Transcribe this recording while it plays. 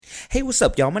Hey, what's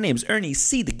up, y'all? My name is Ernie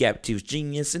C. the Gap Tooth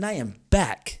Genius, and I am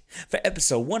back for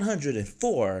episode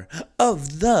 104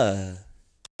 of the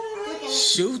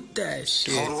Shoot that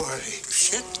shit. Don't worry.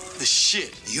 Shit the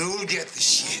shit. You'll get the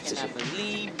shit. And I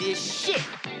believe this shit.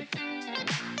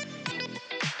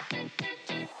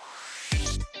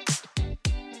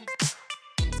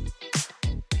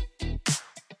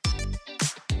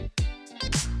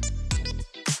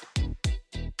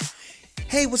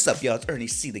 Hey, what's up, y'all? It's Ernie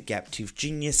C. the Gap Tooth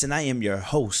Genius, and I am your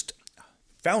host,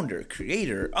 founder,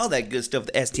 creator, all that good stuff,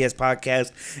 the STS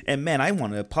podcast. And man, I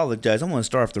want to apologize. I want to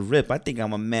start off the rip. I think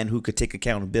I'm a man who could take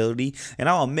accountability, and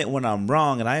I'll admit when I'm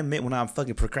wrong, and I admit when I'm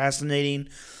fucking procrastinating.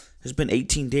 It's been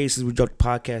 18 days since we dropped the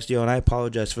podcast, yo, and I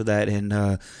apologize for that.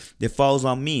 And it falls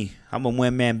on me. I'm a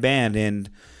one-man band, and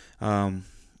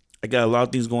I got a lot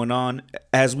of things going on,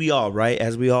 as we all, right?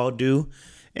 As we all do.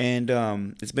 And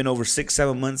it's been over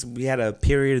 6-7 months. We had a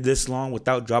period this long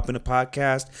without dropping a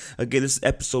podcast. Again, this is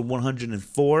episode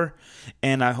 104,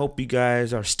 and I hope you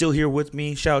guys are still here with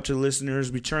me. Shout out to the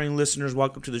listeners, returning listeners.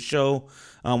 Welcome to the show.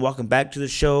 Welcome back to the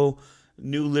show.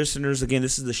 New listeners, again,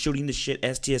 this is the Shooting the Shit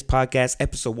STS podcast,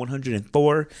 episode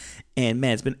 104. And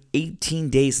man, it's been 18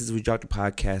 days since we dropped the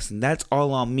podcast, and that's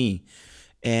all on me.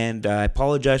 And I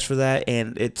apologize for that.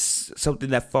 And it's something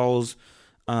that falls.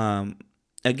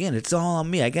 Again, it's all on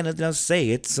me. I got nothing else to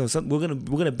say. It's we're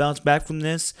gonna bounce back from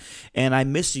this, and I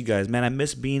miss you guys, man. I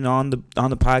miss being on the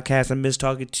podcast. I miss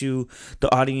talking to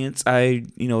the audience. There's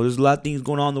a lot of things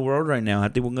going on in the world right now. I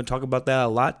think we're gonna talk about that a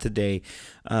lot today.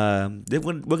 We're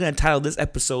gonna title this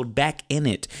episode "Back in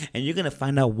It," and you're gonna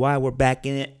find out why we're back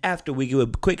in it after we give a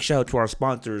quick shout out to our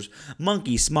sponsors,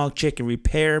 Monkey Small Chicken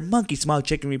Repair. Monkey Small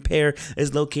Chicken Repair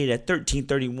is located at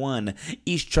 1331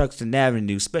 East Truxtun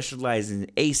Avenue, specializing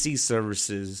in AC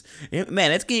services.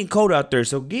 Man, it's getting cold out there,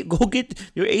 so go get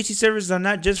your AC services. Are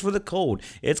not just for the cold;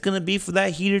 it's gonna be for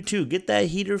that heater too. Get that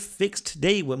heater fixed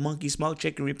today with Monkey Small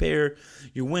Chicken Repair.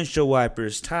 Your windshield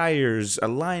wipers, tires,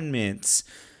 alignments,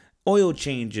 oil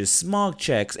changes, smog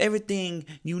checks, everything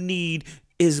you need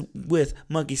is with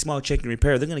Monkey Small Chicken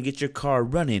Repair. They're going to get your car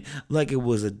running like it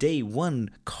was a day one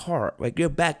car. Like you're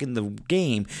back in the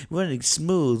game, running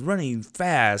smooth, running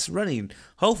fast, running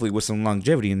hopefully with some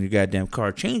longevity in your goddamn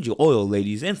car. Change your oil,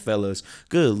 ladies and fellas.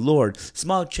 Good Lord.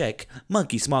 Small check,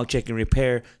 Monkey Small Chicken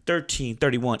Repair,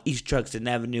 1331 East Truxtun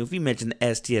Avenue. If you mention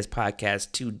the STS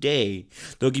podcast today,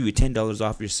 they'll give you $10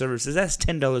 off your services. That's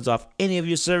 $10 off any of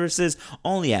your services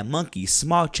only at Monkey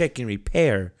Small Chicken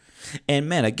Repair. And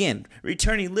man, again,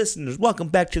 returning listeners, welcome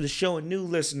back to the show, and new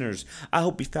listeners, I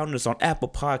hope you found us on Apple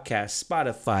Podcasts,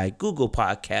 Spotify, Google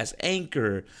Podcasts,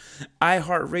 Anchor,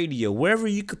 iHeartRadio, wherever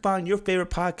you can find your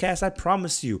favorite podcast. I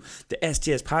promise you, the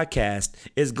STS podcast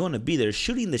is going to be there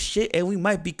shooting the shit, and we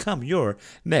might become your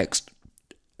next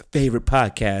favorite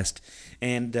podcast.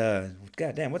 And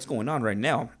goddamn, what's going on right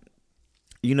now?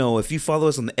 You know, if you follow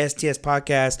us on the STS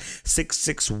Podcast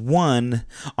 661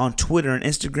 on Twitter and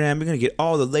Instagram, you're going to get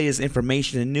all the latest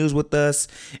information and news with us,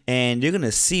 and you're going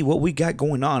to see what we got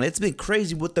going on. It's been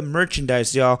crazy with the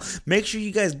merchandise, y'all. Make sure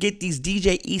you guys get these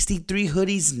DJ EC3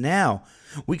 hoodies now.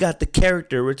 We got the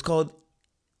character. It's called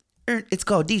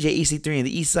DJ EC3 and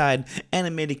the East Side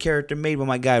animated character made by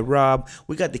my guy Rob.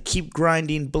 We got the Keep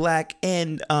Grinding black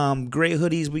and gray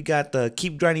hoodies. We got the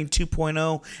Keep Grinding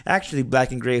 2.0, actually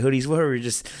black and gray hoodies.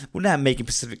 We're not making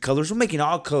specific colors. We're making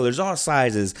all colors, all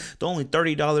sizes. They're only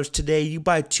 $30 today. You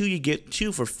buy two, you get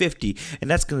two for $50,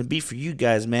 and that's gonna be for you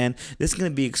guys, man. This is gonna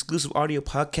be exclusive audio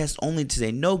podcast only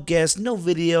today. No guests, no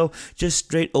video, just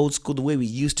straight old school, the way we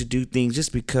used to do things.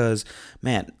 Just because,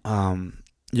 man,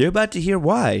 you're about to hear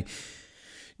why.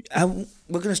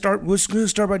 We're gonna start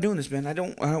by doing this, man. We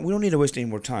don't need to waste any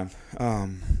more time.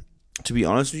 To be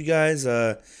honest with you guys,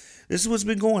 this is what's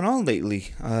been going on lately.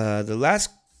 The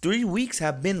last 3 weeks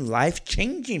have been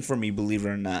life-changing for me, believe it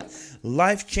or not.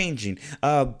 Life-changing.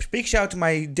 Big shout out to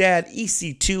my dad,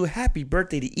 EC2. Happy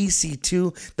birthday to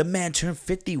EC2. The man turned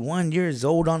 51 years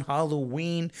old on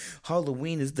Halloween.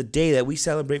 Halloween is the day that we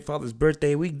celebrate Father's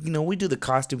birthday. We do the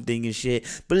costume thing and shit,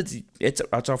 but it's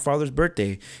our father's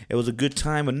birthday. It was a good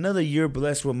time. Another year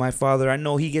blessed with my father. I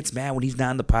know he gets mad when he's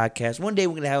not on the podcast. One day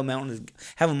we're gonna have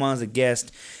him on as a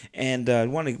guest, and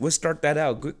let's start that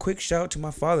out. Quick shout out to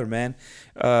my father, man.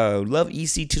 Love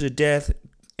EC to the death,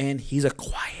 and he's a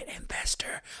quiet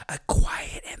investor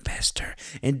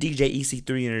in DJ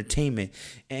EC3 Entertainment.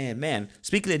 And man,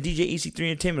 speaking of DJ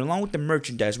EC3 Entertainment, along with the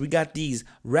merchandise, we got these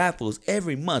raffles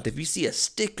every month. If you see a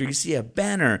sticker, you see a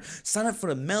banner, sign up for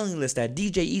the mailing list at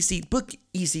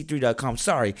bookec3.com.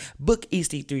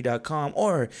 bookec3.com,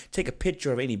 or take a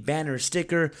picture of any banner or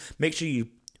sticker. Make sure you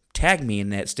tag me in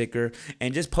that sticker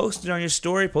and just post it on your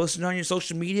story, post it on your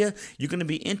social media. You're going to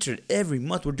be entered every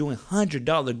month. We're doing $100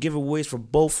 giveaways for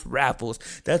both raffles.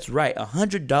 That's right,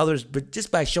 $100, but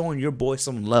just by showing your boy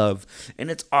some love. And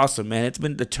it's awesome, man.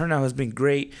 The turnout has been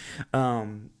great. I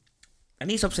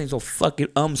need to stop saying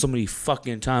so many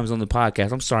fucking times on the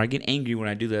podcast. I'm sorry, I get angry when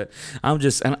I do that. I'm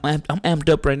amped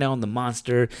up right now on the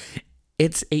monster.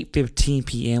 It's 8:15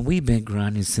 p.m. We've been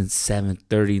grinding since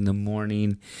 7:30 in the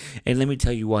morning. And let me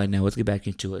tell you why now. Let's get back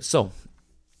into it. So,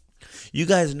 you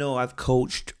guys know I've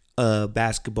coached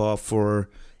basketball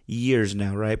for years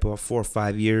now, right? About 4 or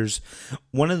 5 years.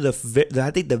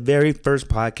 I think the very first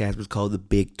podcast was called The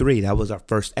Big Three. That was our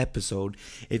first episode.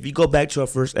 If you go back to our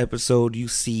first episode, you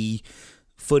see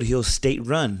Foothill State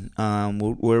Run.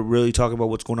 We're really talking about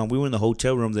what's going on. We were in the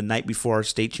hotel room the night before our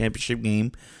state championship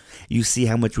game. You see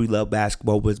how much we love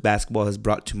basketball, what basketball has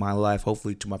brought to my life,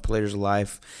 hopefully to my players'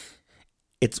 life.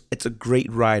 It's a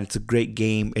great ride. It's a great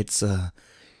game. It's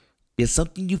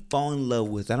something you fall in love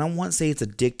with. I don't want to say it's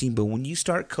addicting, but when you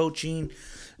start coaching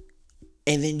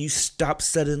and then you stop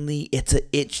suddenly, it's an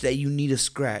itch that you need to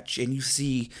scratch. And you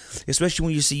see, especially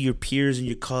when you see your peers and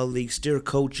your colleagues still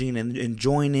coaching and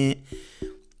enjoying it,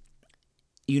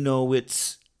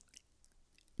 it's,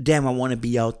 damn, I want to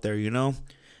be out there,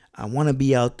 I want to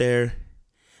be out there.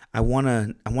 I want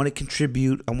to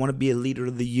contribute. I want to be a leader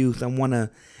of the youth. I want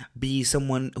to be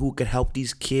someone who could help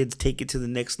these kids take it to the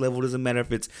next level. Doesn't matter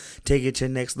if it's take it to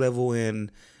the next level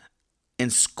in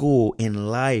school, in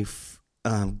life,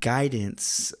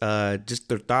 guidance, just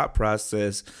their thought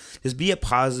process. Just be a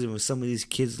positive in some of these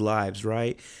kids' lives,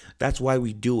 right? That's why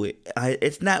we do it.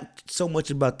 It's not so much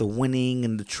about the winning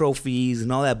and the trophies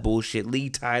and all that bullshit,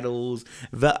 league titles.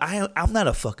 I'm not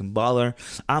a fucking baller.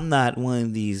 I'm not one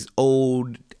of these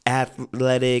old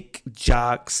athletic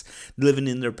jocks living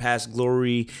in their past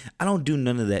glory. I don't do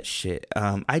none of that shit.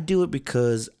 I do it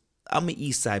because I'm an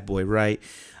East Side boy, right?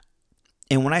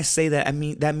 And when I say that,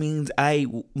 that means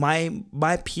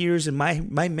my peers and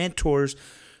my mentors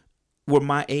were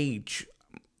my age.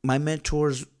 My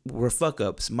mentors were fuck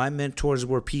ups. My mentors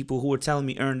were people who were telling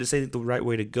me, Ern, this ain't the right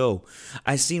way to go.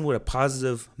 I seen what a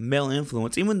positive male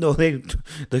influence, even though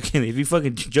if you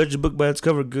fucking judge a book by its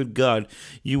cover, good God,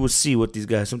 you will see what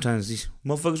sometimes these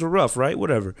motherfuckers were rough, right?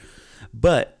 Whatever.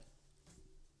 But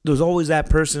there's always that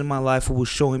person in my life who was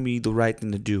showing me the right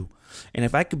thing to do. And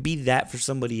if I could be that for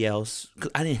somebody else,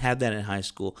 because I didn't have that in high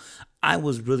school, I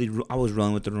was running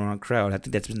with the wrong crowd. I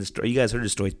think that's been the story. You guys heard the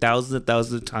story thousands and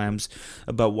thousands of times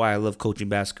about why I love coaching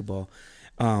basketball.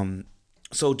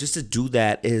 So just to do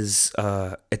that is,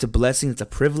 it's a blessing. It's a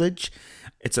privilege.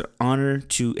 It's an honor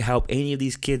to help any of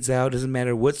these kids out. Doesn't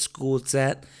matter what school it's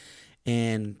at.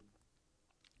 And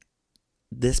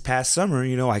this past summer,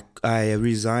 I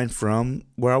resigned from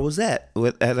where I was at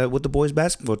with the boys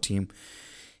basketball team.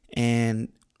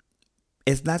 And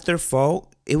it's not their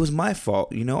fault. It was my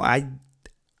fault.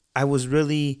 I was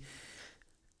really,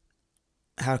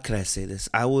 how could I say this?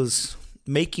 I was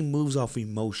making moves off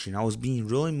emotion. I was being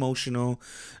real emotional.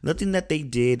 Nothing that they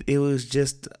did. It was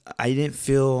just, I didn't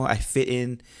feel I fit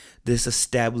in this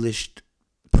established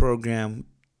program,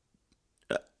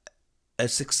 a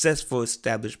successful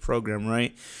established program,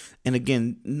 right? And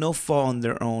again, no fault on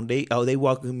their own. They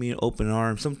welcome me in open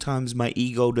arms. Sometimes my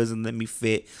ego doesn't let me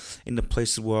fit in the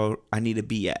places where I need to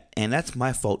be at, and that's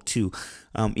my fault too.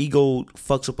 Ego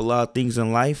fucks up a lot of things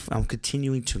in life. I'm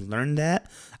continuing to learn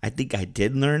that. I think I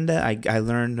did learn that. I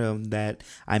learned that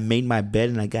I made my bed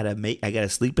and I gotta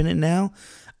sleep in it now.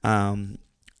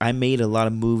 I made a lot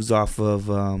of moves off of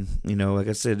like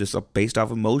I said, just based off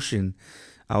emotion.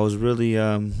 I was really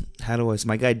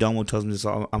my guy Domo tells me this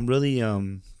all. I'm really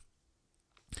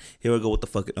here we go with the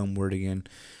fucking word again.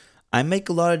 I make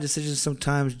a lot of decisions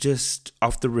sometimes just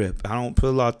off the rip. I don't put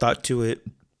a lot of thought to it.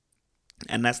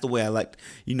 And that's the way I like,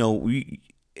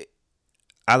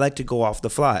 I like to go off the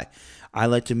fly. I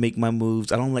like to make my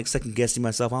moves. I don't like second guessing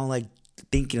myself. I don't like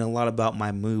thinking a lot about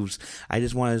my moves. I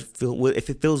just want to feel, if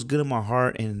it feels good in my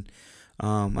heart, and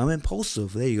I'm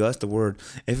impulsive. There you go. That's the word.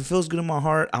 If it feels good in my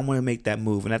heart, I want to make that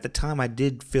move. And at the time, I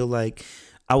did feel like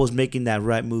I was making that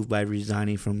right move by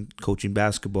resigning from coaching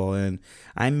basketball. And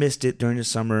I missed it during the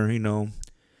summer, and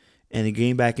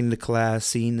getting back into class,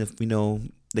 seeing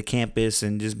the campus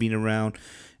and just being around,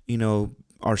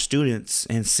 our students,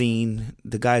 and seeing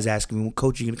the guys asking me, well,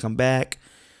 Coach, you going to come back?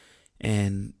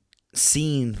 And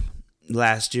seeing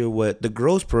last year what the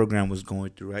girls program was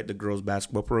going through, right? The girls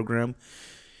basketball program.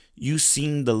 You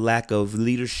seen the lack of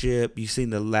leadership. You seen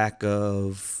the lack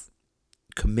of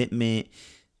commitment,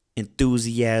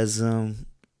 enthusiasm,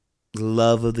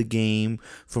 love of the game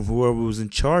from whoever was in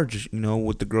charge,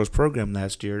 with the girls program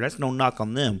last year. That's no knock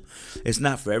on them. It's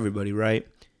not for everybody, right?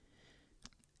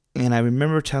 And I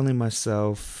remember telling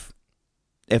myself,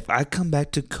 if I come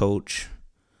back to coach,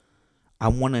 I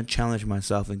want to challenge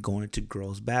myself in going into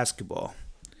girls basketball.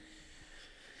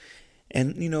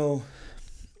 And,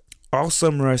 all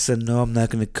summer I said, no, I'm not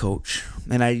going to coach.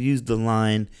 And I used the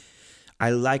line,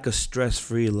 I like a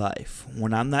stress-free life.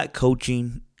 When I'm not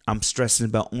coaching, I'm stressing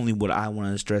about only what I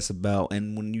want to stress about.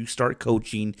 And when you start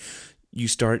coaching, you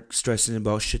start stressing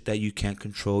about shit that you can't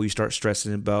control. You start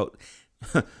stressing about,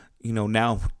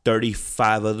 now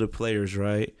 35 other players,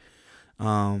 right?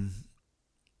 I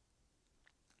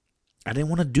didn't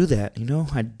want to do that,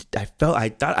 I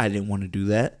thought I didn't want to do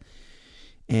that.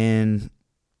 And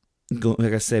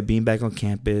like I said, being back on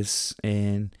campus,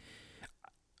 and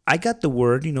I got the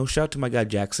word, shout out to my guy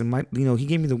Jackson. He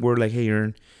gave me the word like, hey,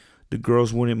 Aaron, the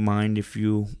girls wouldn't mind if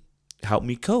you help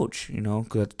me coach,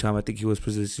 because at the time I think he was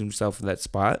positioning himself in that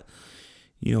spot,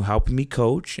 helping me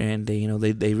coach. And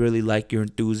they really like your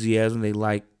enthusiasm. They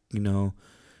like,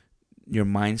 your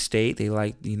mind state. They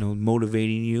like,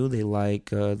 motivating you. They like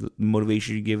the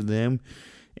motivation you give them,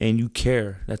 and you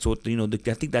care. That's what,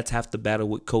 I think that's half the battle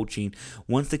with coaching.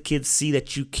 Once the kids see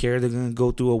that you care, they're going to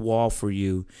go through a wall for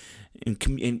you. And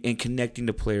connecting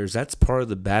to players, that's part of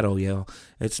the battle, yo.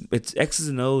 It's X's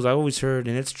and O's. I always heard,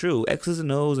 and it's true, X's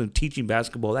and O's and teaching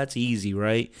basketball, that's easy,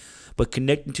 right? But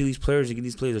connecting to these players and getting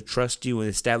these players to trust you and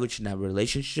establishing that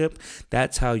relationship,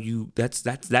 that's how that's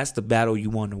the battle you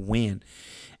want to win.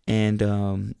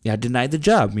 And I denied the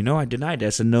job, I denied it. I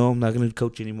said, no, I'm not going to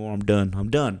coach anymore. I'm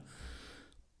done.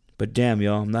 But damn,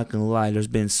 y'all, I'm not going to lie. There's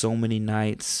been so many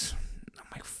nights, I'm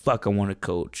like, fuck, I want to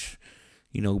coach.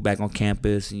 Back on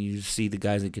campus, and you see the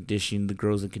guys in conditioning, the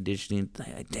girls in conditioning.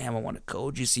 Like, damn, I want to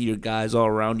coach. You see your guys all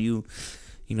around you,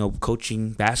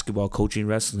 coaching basketball, coaching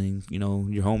wrestling.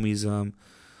 Your homies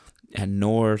at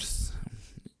North,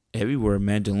 everywhere,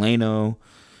 man. Delano.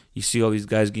 You see all these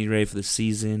guys getting ready for the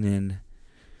season, and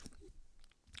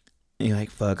you're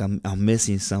like, fuck, I'm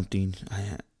missing something.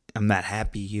 I'm not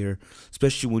happy here,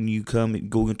 especially when you come and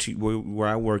go into where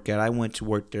I work at. I went to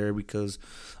work there because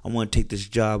I want to take this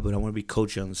job, but I want to be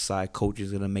coaching on the side. Coach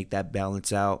is going to make that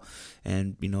balance out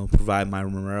and, provide my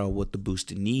Romero with the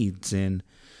boost it needs. And,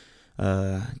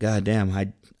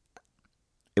 goddamn,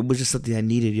 it was just something I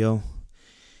needed, yo.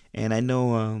 And I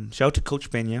know, shout out to Coach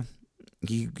Pena.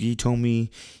 He told me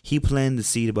he planned the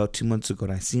seed about 2 months ago,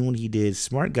 and I seen what he did.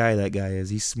 Smart guy that guy is.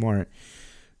 He's smart.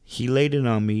 He laid it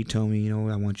on me. He told me,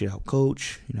 I want you to help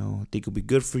coach. I think it'll be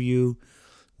good for you.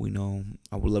 I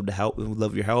would love to help. I would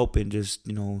love your help and just,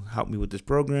 help me with this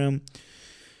program.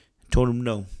 Told him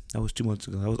no. That was 2 months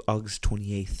ago. That was August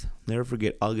 28th. Never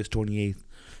forget, August 28th.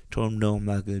 Told him no, I'm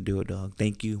not going to do it, dog.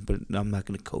 Thank you, but I'm not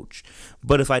going to coach.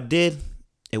 But if I did,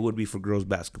 it would be for girls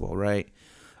basketball, right?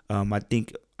 I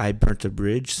think I burnt a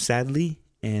bridge, sadly.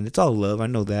 And it's all love. I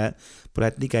know that. But I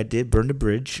think I did burn the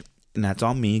bridge. And that's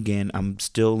on me again. I'm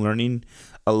still learning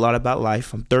a lot about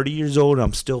life. I'm 30 years old.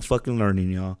 I'm still fucking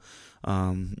learning, y'all.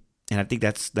 And I think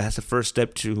that's the first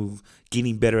step to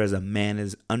getting better as a man,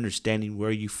 is understanding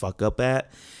where you fuck up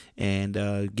at and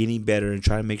getting better and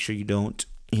trying to make sure you don't,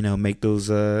 make those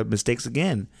mistakes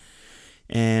again.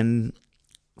 And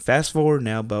fast forward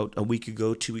now, about a week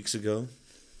ago, 2 weeks ago,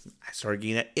 I started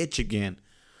getting that itch again.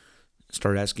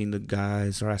 Started asking the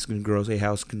guys, started asking the girls, hey,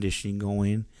 how's conditioning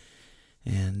going?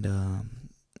 And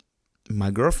my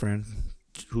girlfriend,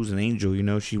 who's an angel,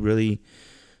 she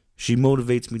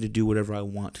motivates me to do whatever I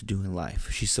want to do in life.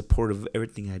 She's supportive of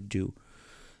everything I do.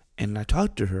 And I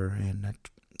talked to her, and I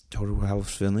told her how I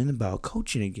was feeling about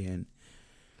coaching again.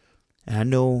 And I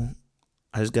know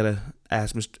I just got to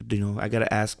ask I got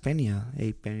to ask Pena,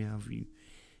 hey, Pena,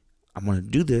 I'm going to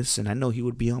do this. And I know he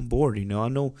would be on board, I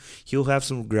know he'll have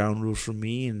some ground rules for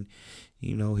me, and,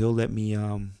 he'll let me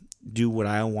do what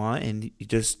I want and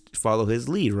just follow his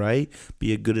lead, right?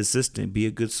 Be a good assistant, be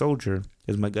a good soldier,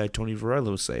 as my guy Tony Varela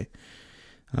would say.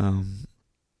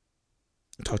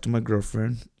 Talked to my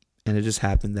girlfriend, and it just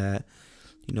happened that,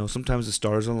 sometimes the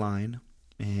stars align,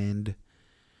 and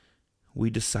we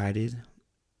decided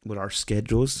with our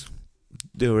schedules,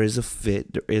 there is a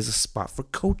fit, there is a spot for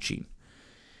coaching.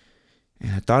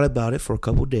 And I thought about it for a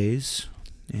couple days,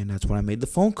 and that's when I made the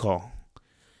phone call.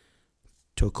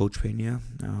 Told Coach Pena,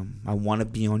 I want to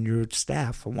be on your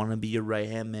staff. I want to be your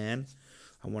right-hand man.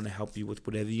 I want to help you with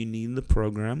whatever you need in the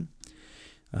program.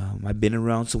 I've been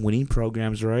around some winning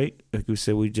programs, right? Like we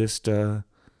said, we just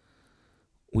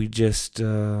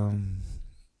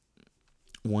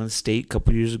won state a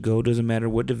couple years ago. Doesn't matter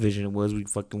what division it was. We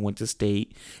fucking went to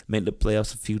state, made the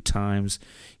playoffs a few times.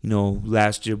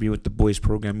 Last year being with the boys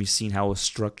program, you've seen how a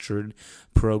structured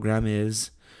program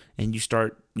is. And you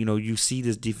start, you see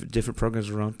these different programs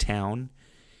around town,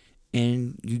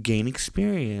 and you gain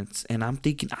experience. And I'm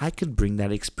thinking I could bring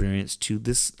that experience to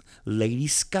this Lady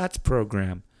Scots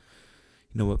program.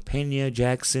 With Pena,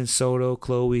 Jackson, Soto,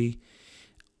 Chloe,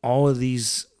 all of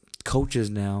these coaches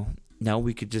now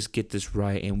we could just get this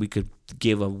right, and we could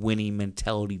give a winning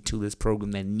mentality to this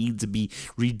program that needs to be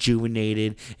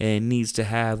rejuvenated and needs to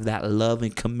have that love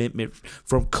and commitment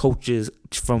from coaches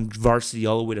from varsity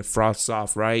all the way to frost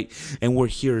off, right? And we're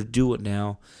here to do it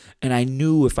now. And I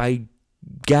knew if I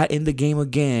got in the game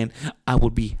again, I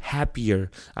would be happier.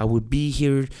 I would be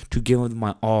here to give them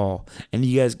my all. And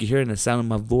you guys can hear in the sound of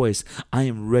my voice, I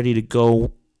am ready to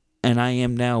go, and I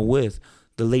am now with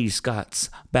the Lady Scots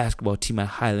basketball team at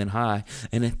Highland High,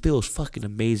 and it feels fucking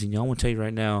amazing. Y'all, I want to tell you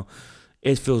right now,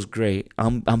 it feels great.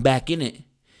 I'm back in it,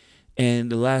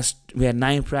 and we had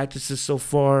 9 practices so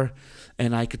far,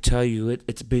 and I could tell you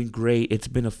it's been great. It's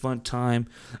been a fun time.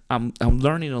 I'm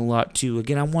learning a lot too.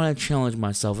 Again, I want to challenge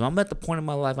myself. And I'm at the point in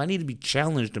my life I need to be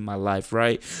challenged in my life,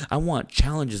 right? I want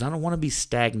challenges. I don't want to be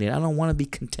stagnant. I don't want to be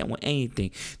content with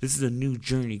anything. This is a new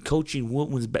journey. Coaching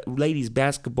ladies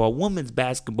basketball, women's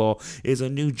basketball is a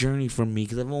new journey for me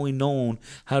because I've only known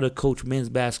how to coach men's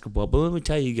basketball. But let me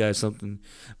tell you guys something.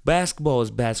 Basketball is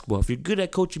basketball. If you're good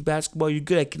at coaching basketball, you're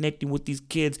good at connecting with these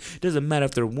kids. It doesn't matter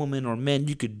if they're women or men.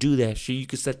 You could do that shit. You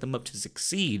can set them up to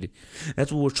succeed.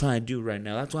 That's what we're trying to do right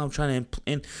now. That's why I'm trying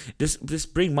to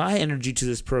just bring my energy to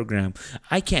this program.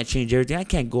 I can't change everything. I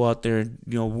can't go out there and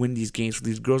win these games for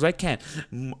these girls. I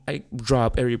draw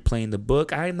up every play in the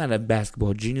book. I'm not a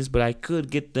basketball genius, but I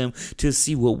could get them to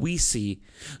see what we see,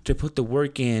 to put the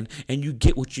work in, and you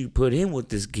get what you put in with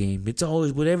this game. It's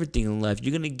always with everything in life.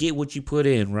 You're gonna get what you put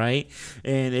in, right?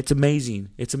 And it's amazing.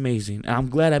 It's amazing. I'm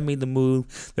glad I made the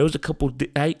move. There was a couple.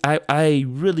 I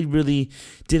really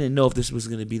didn't know if this was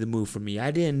going to be the move for me.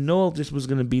 I didn't know if this was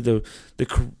going to be the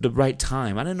right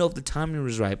time. I didn't know if the timing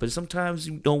was right. But sometimes,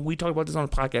 we talk about this on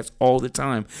the podcast all the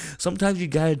time. Sometimes you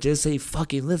got to just say,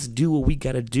 fuck it, let's do what we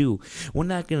got to do. We're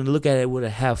not going to look at it with a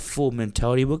half-full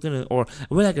mentality. We're not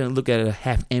going to look at it a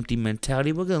half-empty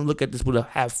mentality. We're going to look at this with a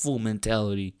half-full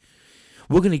mentality.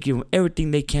 We're going to give them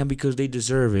everything they can because they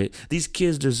deserve it. These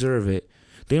kids deserve it.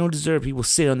 They don't deserve people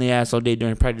sit on their ass all day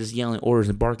during practice yelling orders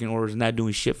and barking orders and not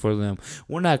doing shit for them.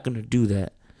 We're not going to do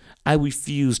that. I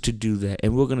refuse to do that.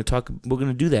 And we're going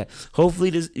to do that. Hopefully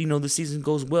the season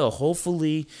goes well.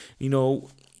 Hopefully,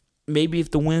 maybe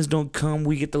if the wins don't come,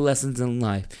 we get the lessons in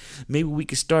life. Maybe we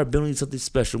could start building something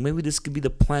special. Maybe this could be the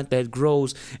plant that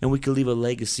grows and we could leave a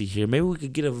legacy here. Maybe we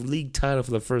could get a league title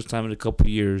for the first time in a couple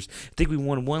years. I think we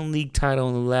won 1 league title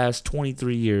in the last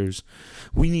 23 years.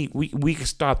 We can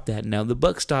stop that now. The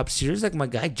buck stops here. It's like my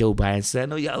guy Joe Biden said. I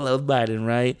know y'all love Biden,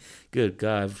 right? Good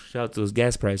God. Shout out to those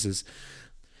gas prices.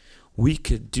 We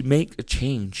could make a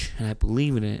change, and I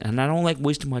believe in it. And I don't like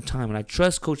wasting my time. And I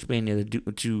trust Coach Bania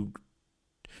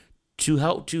to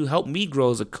help me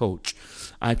grow as a coach.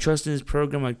 I trust in his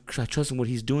program. I trust in what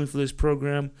he's doing for this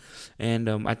program, and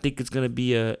I think it's gonna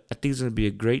be a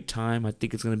great time. I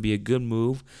think it's gonna be a good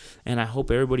move, and I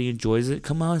hope everybody enjoys it.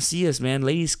 Come out and see us, man.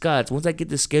 Lady Scots. Once I get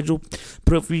the schedule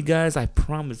put up for you guys, I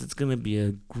promise it's gonna be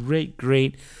a great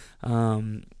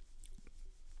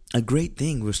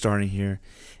thing we're starting here.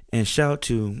 And shout out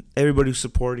to everybody who's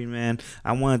supporting, man.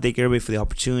 I want to thank everybody for the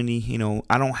opportunity.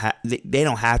 They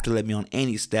don't have to let me on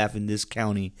any staff in this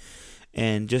county,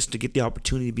 and just to get the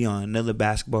opportunity to be on another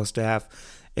basketball staff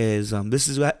is this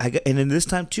is what I got. And then this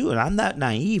time too, and I'm not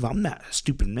naive. I'm not a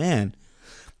stupid man.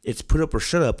 It's put up or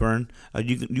shut up, Ern.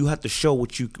 You have to show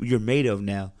what you're made of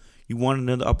now. You want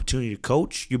another opportunity to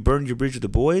coach. You burned your bridge with the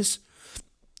boys.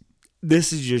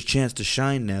 This is your chance to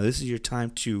shine now. This is your time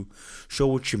to show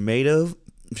what you're made of.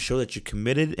 Show that you're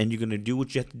committed, and you're going to do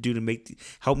what you have to do to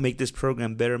help make this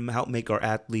program better, help make our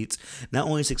athletes not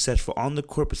only successful on the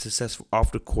court, but successful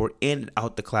off the court and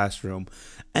out the classroom.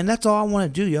 And that's all I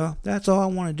want to do, y'all. That's all I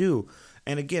want to do.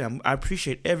 And again, I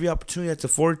appreciate every opportunity that's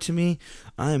afforded to me.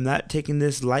 I am not taking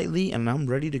this lightly, and I'm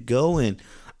ready to go. And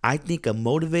I think a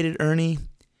motivated Ernie,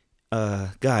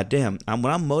 goddamn, when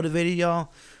I'm motivated,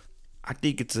 y'all, I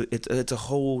think it's a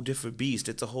whole different beast.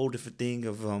 It's a whole different thing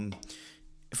of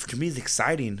to me, it's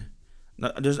exciting.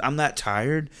 I'm not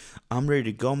tired. I'm ready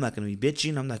to go. I'm not going to be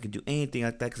bitching. I'm not going to do anything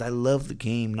like that because I love the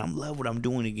game and I love what I'm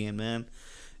doing again, man.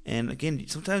 And again,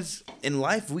 sometimes in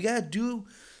life, we got to do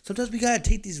Sometimes we gotta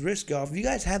take these risks off. If you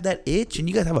guys have that itch and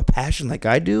you guys have a passion like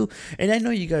I do, and I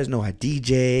know you guys know I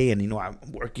DJ and I'm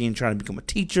working, trying to become a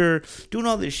teacher, doing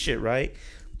all this shit, right?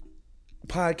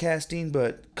 Podcasting,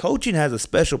 but coaching has a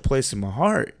special place in my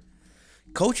heart.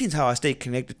 Coaching is how I stay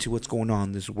connected to what's going on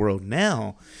in this world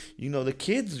now. The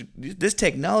kids, this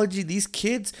technology, these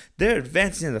kids, they're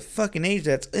advancing at a fucking age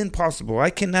that's impossible. I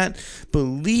cannot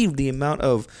believe the amount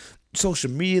of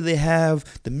social media they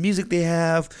have, the music they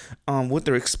have, what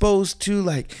they're exposed to.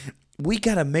 Like, we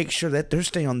gotta make sure that they're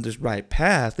staying on this right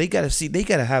path. They have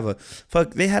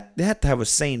to have a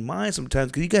sane mind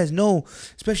sometimes, because you guys know,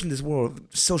 especially in this world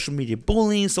of social media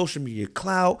bullying, social media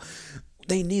clout,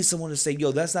 they need someone to say,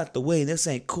 yo, that's not the way. This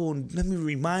ain't cool. Let me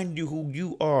remind you who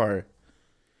you are.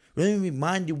 Let me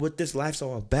remind you what this life's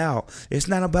all about. It's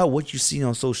not about what you see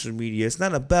on social media. It's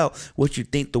not about what you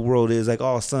think the world is, like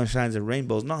all sunshines and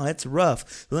rainbows. No, it's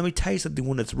rough. Let me tell you something.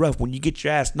 When it's rough, when you get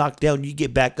your ass knocked down, you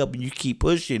get back up and you keep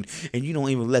pushing, and you don't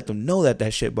even let them know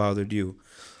that shit bothered you.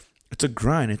 It's a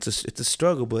grind. It's a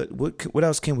struggle. But what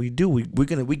else can we do? We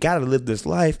gotta live this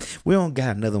life. We don't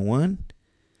got another one.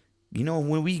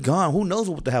 When we gone, who knows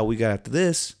what the hell we got after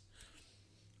this?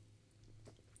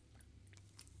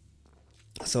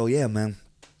 So, yeah, man.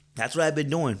 That's what I've been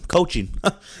doing. Coaching.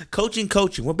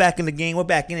 Coaching. We're back in the game. We're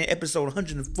back in it. Episode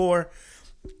 104.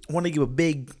 I want to give I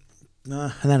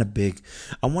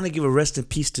want to give a rest in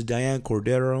peace to Diane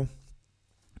Cordero.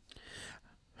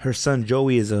 Her son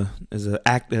Joey is a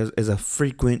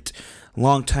frequent,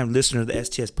 long-time listener of the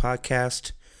STS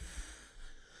podcast.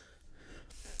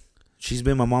 She's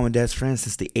been my mom and dad's friend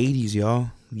since the 80s,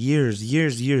 y'all.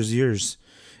 Years.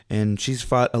 And she's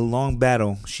fought a long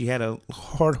battle. She had a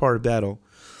hard battle.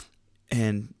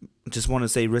 And just want to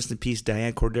say rest in peace,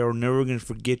 Diane Cordero. Never going to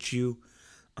forget you.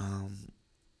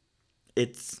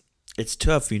 It's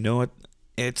tough,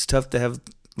 It's tough to have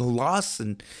loss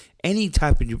and any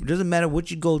type of, it doesn't matter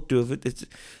what you go through. If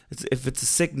it's a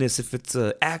sickness, if it's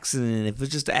an accident, if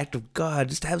it's just an act of God,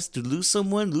 just have to lose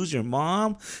someone, lose your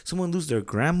mom, someone lose their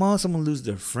grandma, someone lose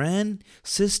their friend,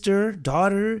 sister,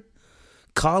 daughter,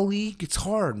 colleague. It's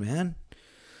hard, man.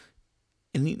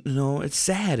 And it's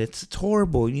sad. It's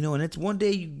horrible. And it's one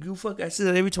day you fuck. I say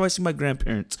that every time I see my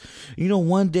grandparents.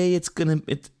 One day it's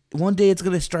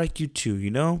gonna strike you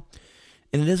too.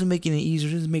 And it doesn't make it any easier.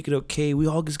 It doesn't make it okay. We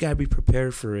all just gotta be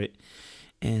prepared for it.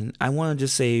 And I want to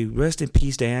just say, rest in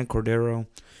peace, Diane Cordero.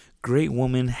 Great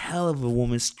woman, hell of a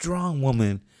woman, strong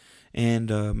woman. And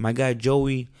my guy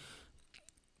Joey,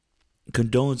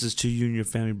 condolences to you and your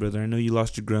family, brother. I know you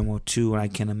lost your grandma too, and I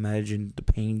can't imagine the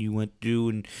pain you went through.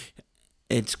 And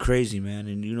it's crazy, man.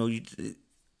 And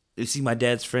you see my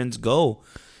dad's friends go.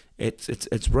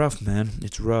 It's rough, man.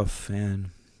 It's rough.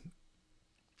 And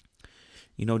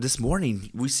this morning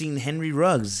we seen Henry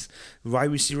Ruggs, wide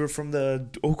receiver from the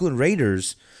Oakland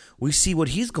Raiders. We see what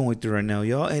he's going through right now,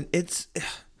 y'all. And it's, I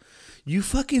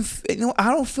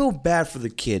don't feel bad for the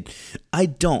kid. I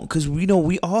don't, because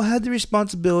we all have the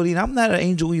responsibility, and I'm not an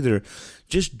angel either.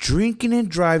 Just drinking and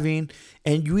driving,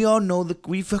 and we all know that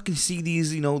we fucking see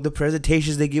these, the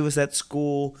presentations they give us at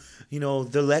school,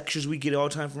 the lectures we get all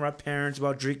the time from our parents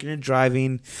about drinking and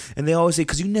driving, and they always say,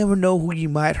 because you never know who you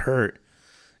might hurt.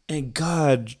 And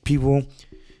God, people,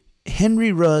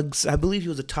 Henry Ruggs, I believe he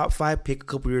was a top 5 pick a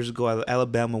couple years ago out of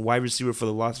Alabama, wide receiver for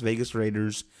the Las Vegas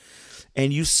Raiders.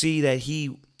 And you see that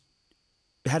he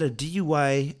had a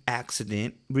DUI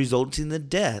accident resulting in the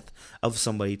death of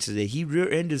somebody today. He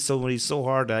rear-ended somebody so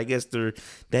hard that I guess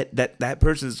that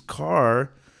person's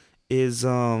car is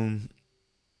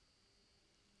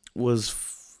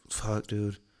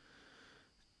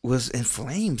was in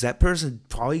flames. That person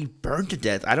probably burned to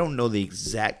death. I don't know the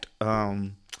exact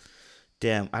I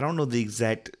don't know the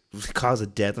exact cause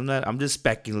of death. I'm just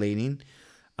speculating.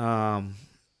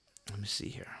 Let me see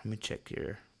here. Let me check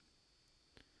here.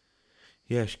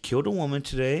 Yeah, she killed a woman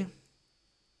today.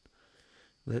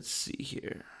 Let's see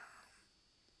here.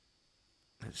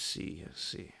 Let's see.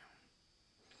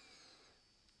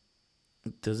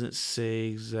 It doesn't say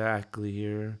exactly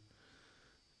here.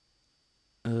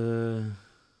 Let's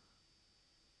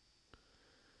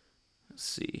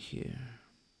see here.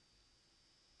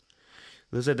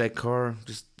 Looks like that car,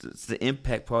 just the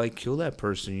impact probably killed that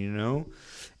person,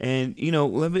 And,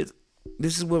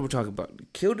 this is what we're talking about.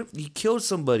 He killed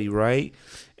somebody, right?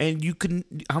 And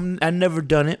I've never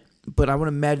done it, but I would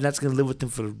imagine that's going to live with him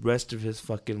for the rest of his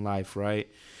fucking life, right?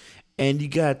 And you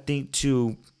got to think,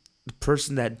 too, the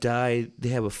person that died, they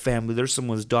have a family. There's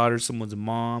someone's daughter, someone's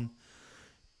mom.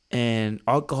 And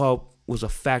alcohol was a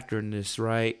factor in this,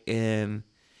 right? And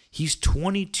he's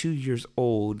 22 years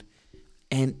old.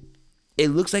 And it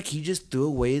looks like he just threw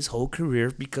away his whole career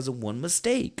because of one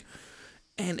mistake.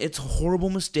 And it's a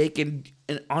horrible mistake. And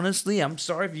honestly, I'm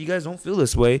sorry if you guys don't feel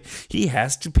this way. He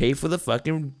has to pay for the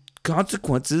fucking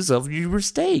consequences of your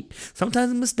mistake.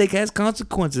 Sometimes a mistake has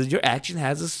consequences. Your action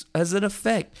has an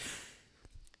effect.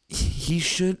 He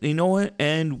should, you know what?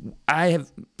 And I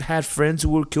have had friends who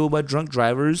were killed by drunk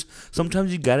drivers.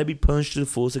 Sometimes you gotta be punished to the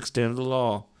fullest extent of the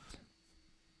law.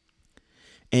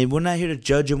 And we're not here to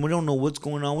judge him. We don't know what's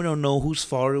going on. We don't know whose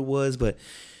fault it was, but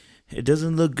it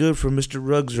doesn't look good for Mr.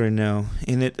 Ruggs right now.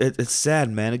 And it's sad,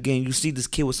 man. Again, you see this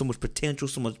kid with so much potential,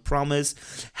 so much promise.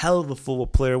 Hell of a football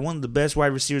player. One of the best wide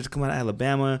receivers to come out of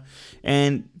Alabama.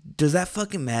 And does that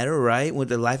fucking matter, right? With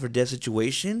the life or death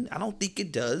situation? I don't think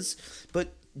it does.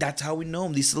 But that's how we know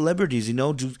them. These celebrities, you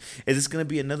know. Is this going to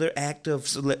be another act of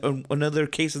another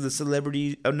case of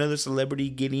another celebrity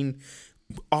getting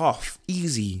off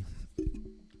easy?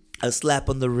 A slap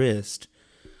on the wrist,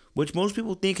 which most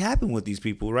people think happen with these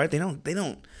people, right? They don't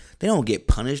get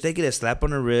punished. They get a slap on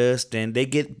the wrist, and they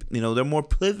get, they're more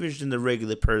privileged than the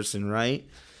regular person, right?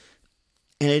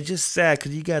 And it's just sad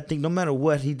because you gotta think, no matter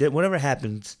what he did, whatever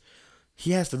happens,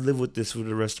 he has to live with this for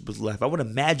the rest of his life. I would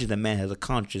imagine the man has a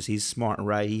conscience. He's smart,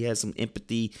 right? He has some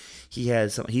empathy. He's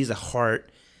a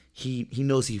heart. He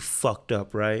knows he fucked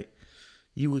up, right?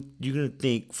 You're gonna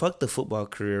think, fuck the football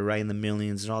career, right? In the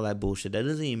millions and all that bullshit. That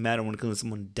doesn't even matter when it comes to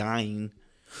someone dying.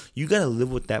 You gotta live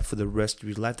with that for the rest of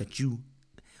your life, that you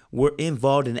were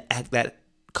involved in an act that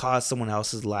caused someone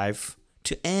else's life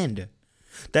to end.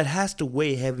 That has to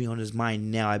weigh heavy on his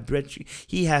mind now. I bet you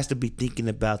he has to be thinking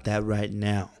about that right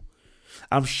now.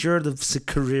 I'm sure the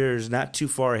career is not too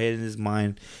far ahead in his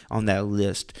mind on that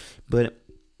list. But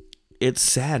it's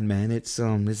sad, man. It's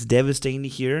devastating to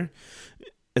hear.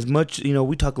 As much,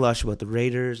 we talk a lot about the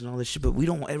Raiders and all this shit, but we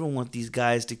don't ever want these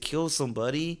guys to kill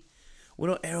somebody. We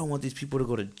don't ever want these people to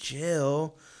go to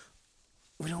jail.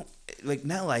 We don't,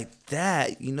 not like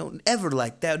that, ever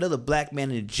like that. Another black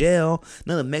man in jail,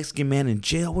 another Mexican man in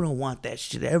jail. We don't want that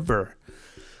shit ever.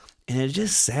 And it's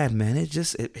just sad, man.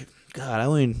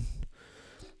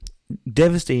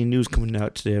 Devastating news coming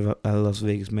out today out of Las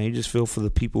Vegas, man. You just feel for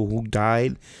the people who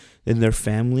died and their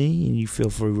family, and you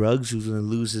feel for Ruggs, who's going to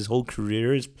lose his whole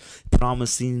career, his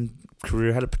promising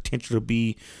career, had the potential to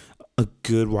be a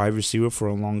good wide receiver for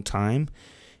a long time,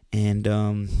 and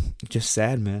just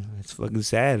sad, man. It's fucking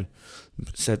sad.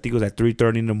 So I think it was at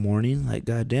 3:30 in the morning. Like,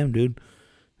 goddamn, dude.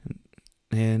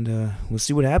 And we'll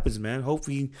see what happens, man.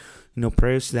 Hopefully,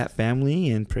 prayers to that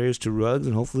family and prayers to Ruggs,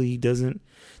 and hopefully he doesn't.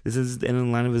 This is the end of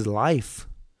the line of his life.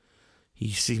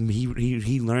 He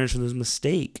learns from his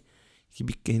mistake.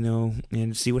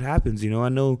 And see what happens. I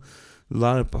know a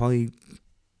lot of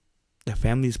the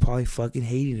family's probably fucking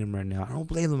hating him right now. I don't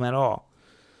blame them at all.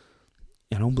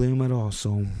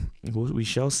 So we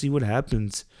shall see what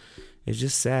happens. It's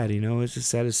just sad, It's just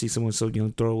sad to see someone so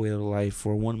young throw away their life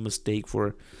for one mistake,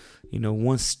 for,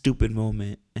 one stupid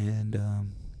moment. And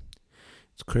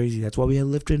it's crazy. That's why we had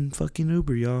Lyft and fucking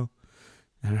Uber, y'all.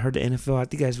 And I heard the NFL, I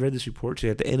think I read this report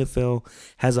today, that the NFL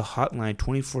has a hotline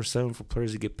 24/7 for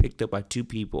players to get picked up by two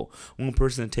people. One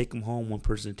person to take them home, one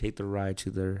person to take the ride to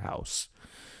their house.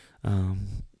 Got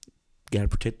to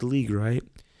protect the league, right?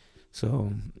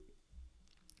 So,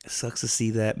 it sucks to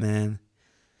see that, man.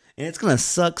 And it's going to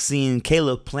suck seeing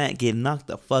Caleb Plant get knocked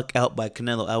the fuck out by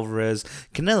Canelo Alvarez.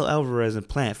 Canelo Alvarez and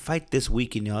Plant fight this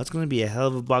weekend, y'all. It's going to be a hell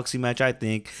of a boxing match, I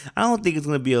think. I don't think it's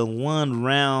going to be a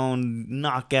one-round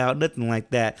knockout, nothing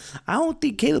like that. I don't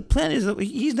think Caleb Plant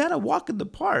he's not a walk in the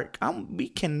park. We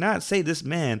cannot say this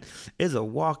man is a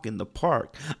walk in the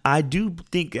park. I do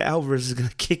think Alvarez is going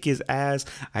to kick his ass.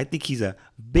 I think he's a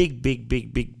big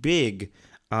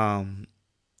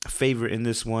favorite in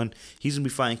this one. He's going to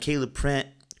be fighting Caleb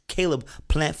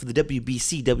Plant for the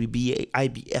WBC, WBA,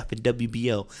 IBF, and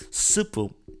WBO.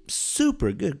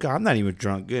 Super good. God, I'm not even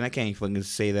drunk. Good. I can't even fucking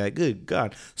say that. Good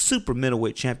God. Super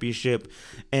middleweight championship.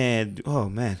 And, oh,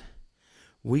 man.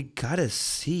 We got to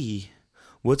see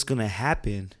what's going to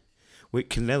happen with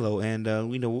Canelo. And,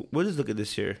 we'll just look at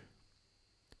this here.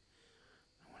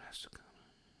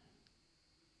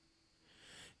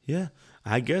 Yeah,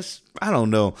 I guess. I don't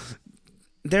know.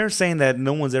 They're saying that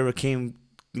no one's ever came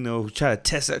try to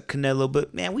test out Canelo,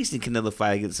 but man, we've seen Canelo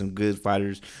fight against some good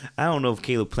fighters. I don't know if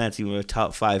Caleb Plant's even a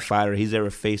top 5 fighter he's ever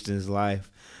faced in his life.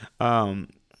 I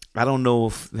don't know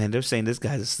if, man, they're saying this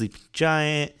guy's a sleeping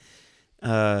giant.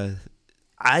 I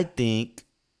think,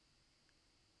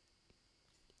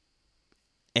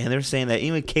 and they're saying that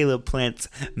even Caleb Plant's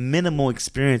minimal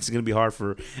experience is going to be hard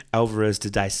for Alvarez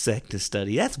to dissect and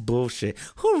study. That's bullshit.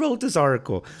 Who wrote this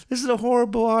article? This is a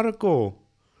horrible article.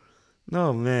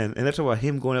 Oh man, and that's about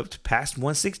him going up to past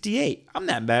 168. I'm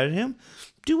not mad at him.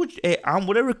 Do what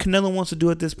whatever Canelo wants to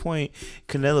do at this point.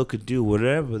 Canelo could do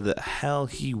whatever the hell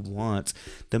he wants.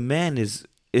 The man is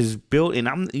built,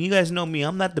 and you guys know me.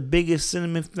 I'm not the biggest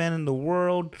Cinnamon fan in the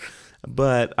world.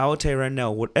 But I will tell you right now,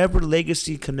 whatever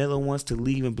legacy Canelo wants to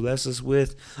leave and bless us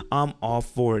with, I'm all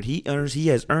for it. He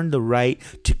has earned the right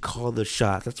to call the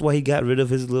shots. That's why he got rid of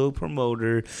his little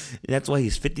promoter. That's why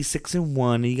he's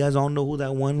 56-1. And you guys all know who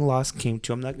that one loss came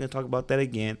to. I'm not going to talk about that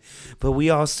again. But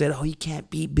we all said, oh, he can't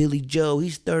beat Billy Joe.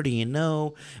 He's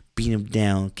 30-0. Beat him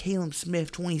down. Caleb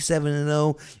Smith,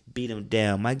 27-0. Beat him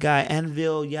down. My guy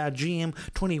Anvil Yadrim,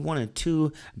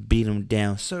 21-2, beat him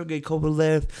down. Sergey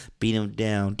Kovalev, beat him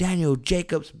down. Daniel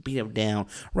Jacobs, beat him down.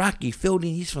 Rocky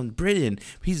Fielding, he's from Britain.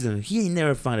 He ain't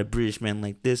never found a British man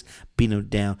like this. Beat him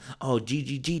down. Oh,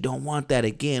 GGG don't want that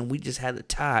again. We just had a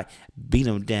tie. Beat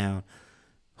him down.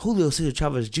 Julio Cesar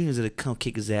Chavez Jr. is going to come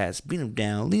kick his ass. Beat him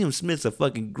down. Liam Smith's a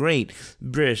fucking great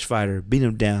British fighter. Beat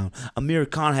him down. Amir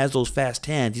Khan has those fast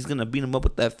hands. He's going to beat him up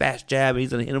with that fast jab. And he's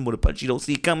going to hit him with a punch you don't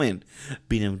see coming.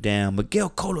 Beat him down.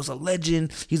 Miguel Cotto's a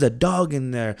legend. He's a dog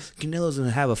in there. Canelo's going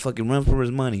to have a fucking run for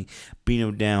his money. Beat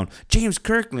him down. James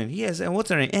Kirkland. He has, what's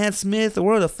her name? Ann Smith. Or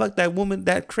where the fuck that woman,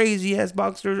 that crazy ass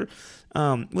boxer.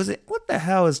 What the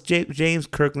hell is James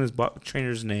Kirkland's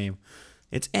trainer's name?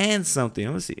 It's Ann something.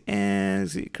 Let's see. Ann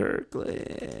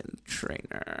Kirkland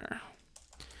trainer.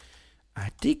 I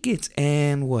think it's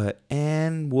Ann what?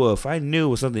 Ann Wolf. I knew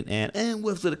it was something Ann. Ann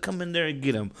Wolf's going to come in there and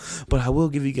get him. But I will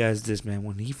give you guys this, man.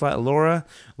 When he fought Laura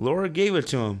gave it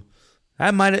to him.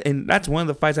 And that's one of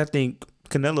the fights I think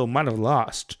Canelo might have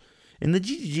lost. In the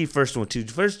GGG first one, too.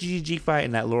 First GGG fight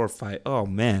and that Laura fight. Oh,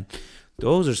 man.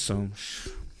 Those are some...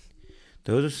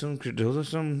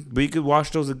 We could watch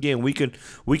those again. We could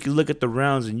look at the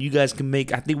rounds, and you guys can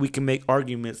make. I think we can make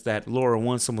arguments that Laura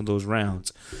won some of those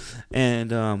rounds.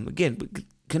 And again,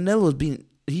 Canelo's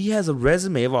he has a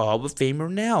resume of a Hall of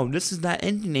Famer now. This is not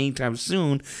ending anytime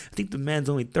soon. I think the man's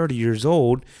only 30 years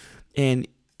old, and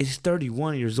is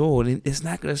 31 years old, and it's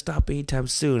not going to stop anytime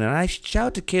soon. And I shout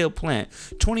out to Caleb Plant,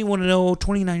 21-0,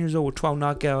 29 years old with 12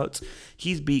 knockouts.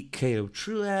 He's beat Caleb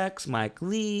Truax, Mike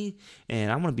Lee,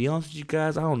 and I'm going to be honest with you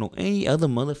guys, I don't know any other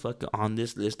motherfucker on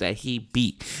this list that he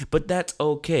beat. But that's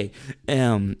okay.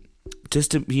 Just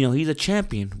to, he's a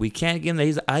champion. We can't get him that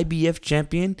he's an IBF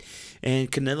champion,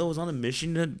 and Canelo was on a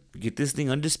mission to get this thing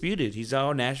undisputed. He's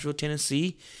out of Nashville,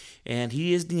 Tennessee. And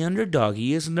he is the underdog.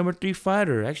 He is the number 3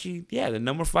 fighter. Actually, yeah, the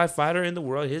number 5 fighter in the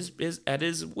world is at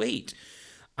his weight.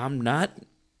 I'm not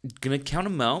going to count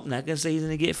him out. I'm not going to say he's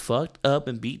going to get fucked up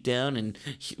and beat down. And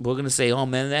we're going to say, oh,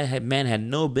 man, that man had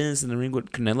no business in the ring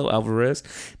with Canelo Alvarez.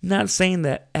 Not saying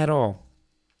that at all.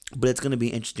 But it's going to be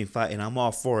an interesting fight, and I'm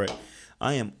all for it.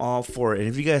 I am all for it. And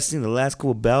if you guys seen the last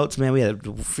couple bouts, man, we had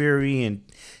Fury and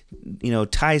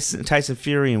Tyson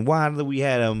Fury and Wilder. We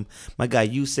had my guy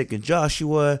Usyk and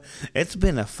Joshua. It's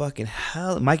been a fucking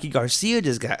hell. Mikey Garcia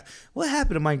what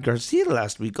happened to Mikey Garcia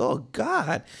last week? Oh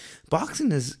God,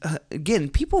 boxing is again.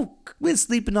 People been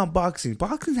sleeping on boxing.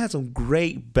 Boxing had some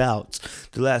great bouts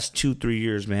the last 2-3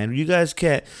 years, man. You guys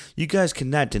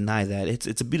cannot deny that.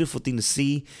 It's a beautiful thing to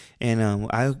see, and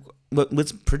But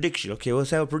let's prediction. Okay,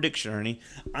 let's have a prediction, Ernie.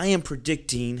 I am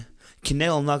predicting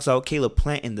Canelo knocks out Caleb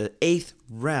Plant in the 8th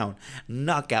round.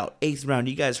 Knockout, 8th round.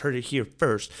 You guys heard it here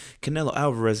first. Canelo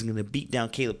Alvarez is going to beat down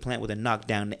Caleb Plant with a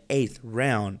knockdown in the 8th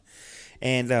round.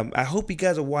 And I hope you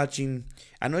guys are watching.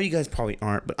 I know you guys probably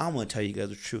aren't, but I'm going to tell you guys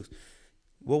the truth.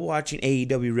 We're watching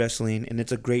AEW wrestling, and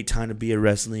it's a great time to be a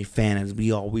wrestling fan, as we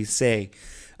always say.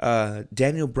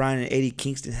 Daniel Bryan and Eddie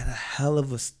Kingston had a hell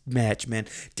of a match, man.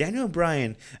 Daniel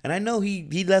Bryan, and I know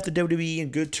he left the WWE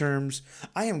in good terms.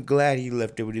 I am glad he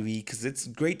left WWE because it's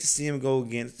great to see him go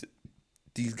against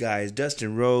these guys.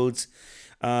 Dustin Rhodes,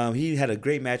 he had a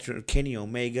great match with Kenny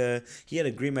Omega. He had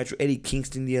a great match with Eddie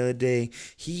Kingston the other day.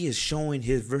 He is showing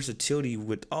his versatility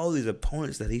with all these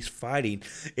opponents that he's fighting.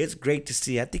 It's great to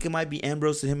see. I think it might be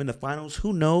Ambrose and him in the finals.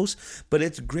 Who knows? But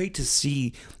it's great to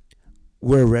see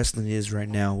where wrestling is right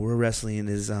now. Where wrestling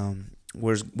is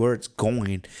where it's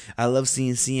going. I love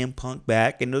seeing CM Punk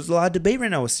back, and there's a lot of debate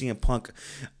right now with CM Punk.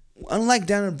 Unlike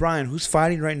Daniel Bryan, who's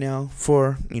fighting right now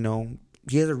for,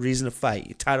 he has a reason to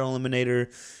fight. Title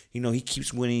eliminator. He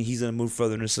keeps winning. He's gonna move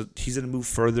further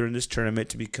in this tournament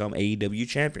to become AEW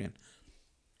champion.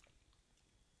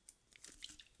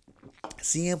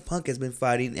 CM Punk has been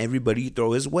fighting everybody you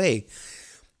throw his way.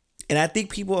 And I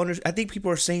think people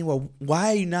are saying, well,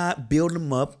 why not build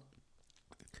him up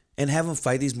and have him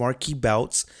fight these marquee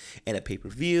bouts at a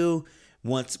pay-per-view?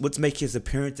 Let's make his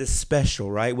appearances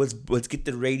special, right? Let's get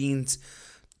the ratings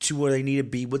to where they need to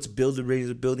be. Let's build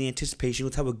the anticipation.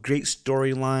 Let's have a great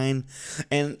storyline.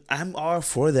 And I'm all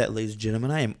for that, ladies and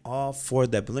gentlemen. I am all for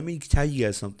that. But let me tell you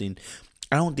guys something.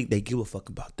 I don't think they give a fuck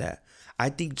about that. I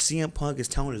think CM Punk is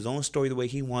telling his own story the way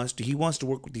he wants to. He wants to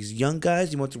work with these young guys.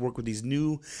 He wants to work with these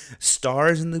new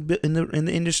stars in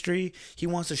the industry. He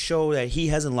wants to show that he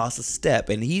hasn't lost a step,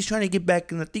 and he's trying to get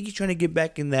back. And I think he's trying to get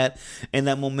back in that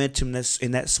momentum,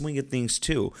 in that swing of things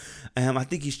too. I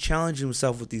think he's challenging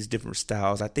himself with these different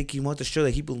styles. I think he wants to show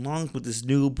that he belongs with this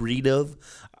new breed of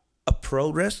a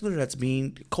pro wrestler that's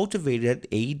being cultivated at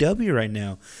AEW right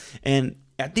now, and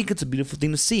I think it's a beautiful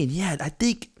thing to see. And yeah, I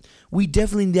think we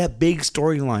definitely need that big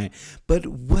storyline. But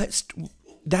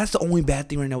that's the only bad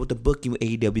thing right now with the booking with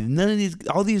AEW.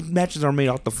 All these matches are made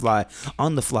off the fly,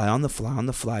 on the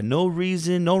fly. No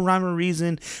reason, no rhyme or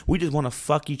reason. We just want to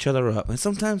fuck each other up. And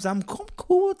sometimes I'm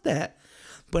cool with that.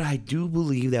 But I do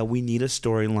believe that we need a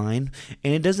storyline.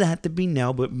 And it doesn't have to be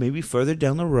now, but maybe further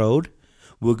down the road,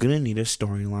 we're going to need a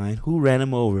storyline. Who ran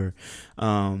him over?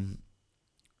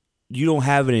 You don't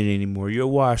have it anymore. You're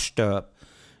washed up.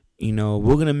 You know,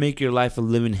 we're going to make your life a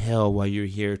living hell while you're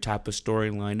here type of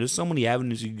storyline. There's so many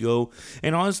avenues you go.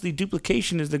 And honestly,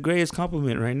 duplication is the greatest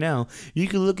compliment right now. You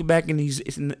can look back in these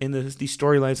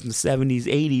storylines from the 70s,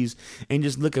 80s, and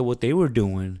just look at what they were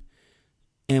doing.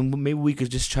 And maybe we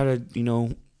could just try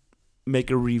to,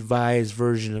 make a revised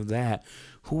version of that.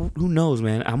 Who knows,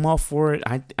 man? I'm all for it.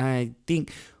 I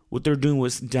think what they're doing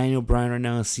with Daniel Bryan right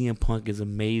now and CM Punk is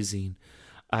amazing.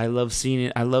 I love seeing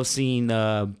it. I love seeing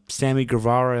Sammy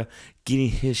Guevara getting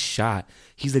his shot.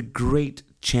 He's a great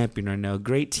champion right now,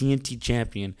 great TNT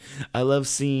champion. I love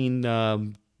seeing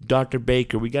Dr.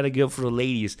 Baker. We got to go for the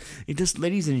ladies. And just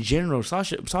ladies in general.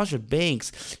 Sasha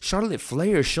Banks, Charlotte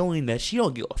Flair showing that she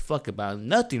don't give a fuck about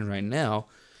nothing right now.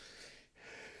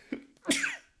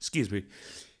 Excuse me.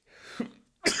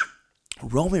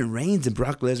 Roman Reigns and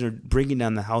Brock Lesnar bringing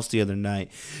down the house the other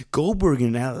night. Goldberg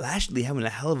and Lashley having a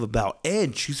hell of a bout.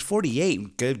 Edge, who's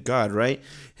 48, good God, right?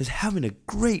 Is having a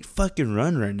great fucking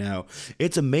run right now.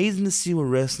 It's amazing to see what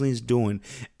wrestling's doing.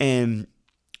 And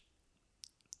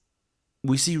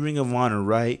we see Ring of Honor,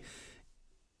 right?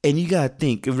 And you gotta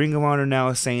think, Ring of Honor now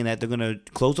is saying that they're gonna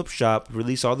close up shop,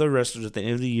 release all their wrestlers at the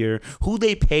end of the year. Who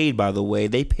they paid, by the way.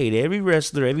 They paid every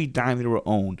wrestler, every dime they were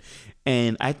owned.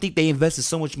 And I think they invested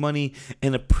so much money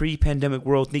in a pre-pandemic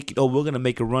world, thinking, we're going to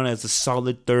make a run as a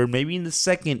solid third, maybe in the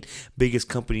second biggest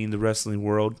company in the wrestling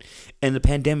world. And the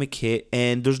pandemic hit,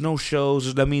 and there's no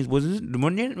shows. That means when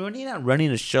you're not running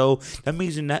a show, that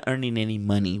means you're not earning any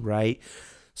money, right?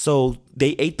 So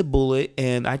they ate the bullet,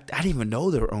 and I didn't even know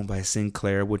they were owned by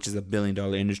Sinclair, which is a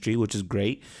billion-dollar industry, which is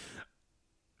great.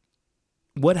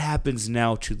 What happens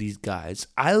now to these guys?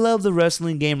 I love the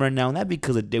wrestling game right now, not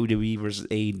because of WWE versus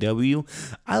AEW.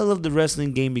 I love the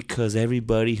wrestling game because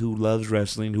everybody who loves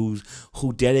wrestling,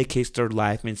 who dedicates their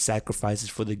life and sacrifices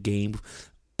for the game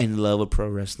and love of pro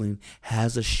wrestling,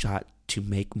 has a shot to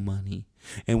make money.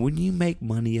 And when you make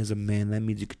money as a man, that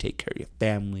means you could take care of your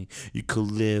family. You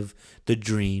could live the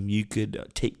dream. You could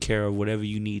take care of whatever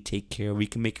you need to take care of. You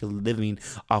can make a living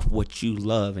off what you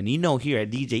love. And here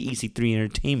at DJ EC3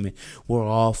 Entertainment, we're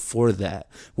all for that.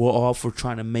 We're all for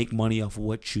trying to make money off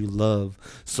what you love.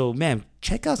 So, man,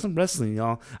 check out some wrestling,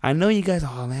 y'all. I know you guys,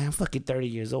 man, I'm fucking 30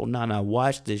 years old. Nah,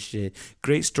 watch this shit.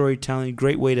 Great storytelling.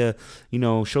 Great way to,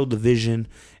 show the vision.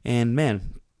 And,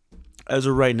 man, as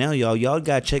of right now, y'all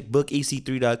got to check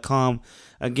bookec3.com.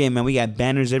 Again, man, we got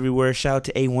banners everywhere. Shout out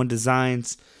to A1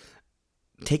 Designs.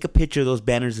 Take a picture of those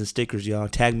banners and stickers, y'all.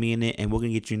 Tag me in it, and we're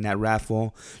going to get you in that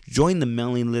raffle. Join the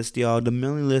mailing list, y'all. The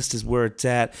mailing list is where it's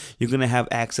at. You're going to have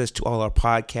access to all our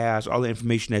podcasts. All the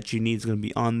information that you need is going to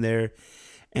be on there.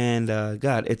 And,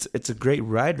 God, it's a great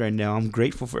ride right now. I'm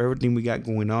grateful for everything we got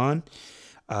going on.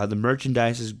 The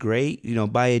merchandise is great.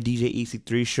 Buy a DJ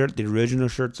EC3 shirt. The original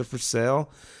shirts are for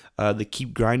sale. The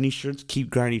Keep Grinding shirts,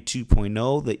 Keep Grinding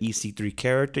 2.0, the EC3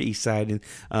 character, East Side and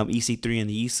EC3 on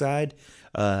the East Side.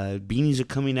 Beanies are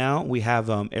coming out. We have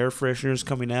air fresheners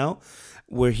coming out.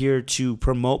 We're here to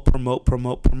promote.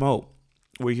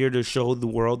 We're here to show the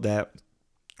world that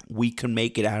we can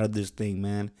make it out of this thing,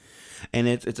 man. And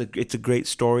it's a great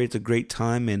story. It's a great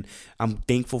time, and I'm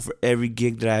thankful for every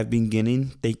gig that I've been getting.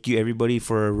 Thank you, everybody,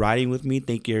 for riding with me.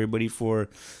 Thank you, everybody, for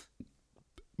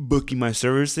booking my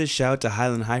services. Shout out to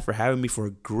Highland High for having me for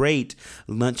a great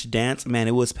lunch dance. Man,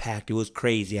 it was packed. It was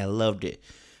crazy. I loved it.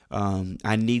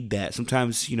 I need that.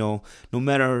 Sometimes, no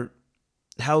matter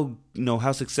how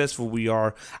successful we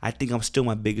are, I think I'm still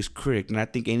my biggest critic, and I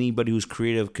think anybody who's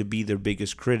creative could be their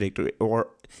biggest critic or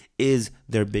is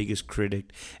their biggest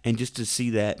critic. And just to see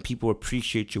that people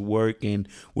appreciate your work and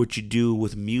what you do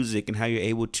with music and how you're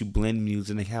able to blend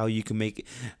music and how you can make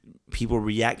people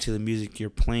react to the music you're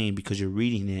playing because you're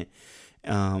reading it,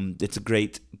 it's a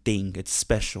great thing. It's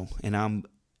special, and I'm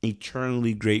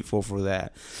eternally grateful for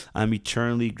that. I'm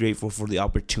eternally grateful for the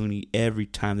opportunity every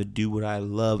time to do what I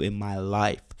love in my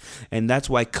life. And that's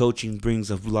why coaching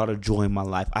brings a lot of joy in my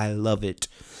life. I love it.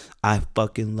 I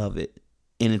fucking love it.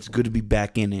 And it's good to be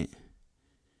back in it.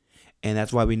 And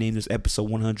that's why we named this episode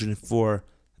 104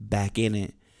 Back in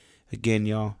It. Again,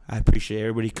 y'all, I appreciate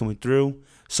everybody coming through.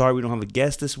 Sorry we don't have a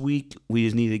guest this week. We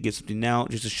just needed to get something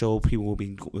out just to show people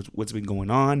what's been going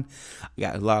on. I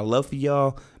got a lot of love for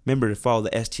y'all. Remember to follow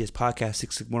the STS Podcast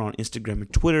 661 on Instagram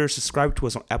and Twitter. Subscribe to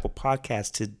us on Apple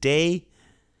Podcasts today.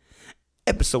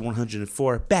 Episode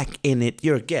 104, Back in It.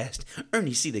 Your guest,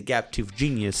 Ernie C. the Gap Tooth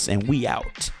Genius, and we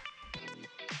out.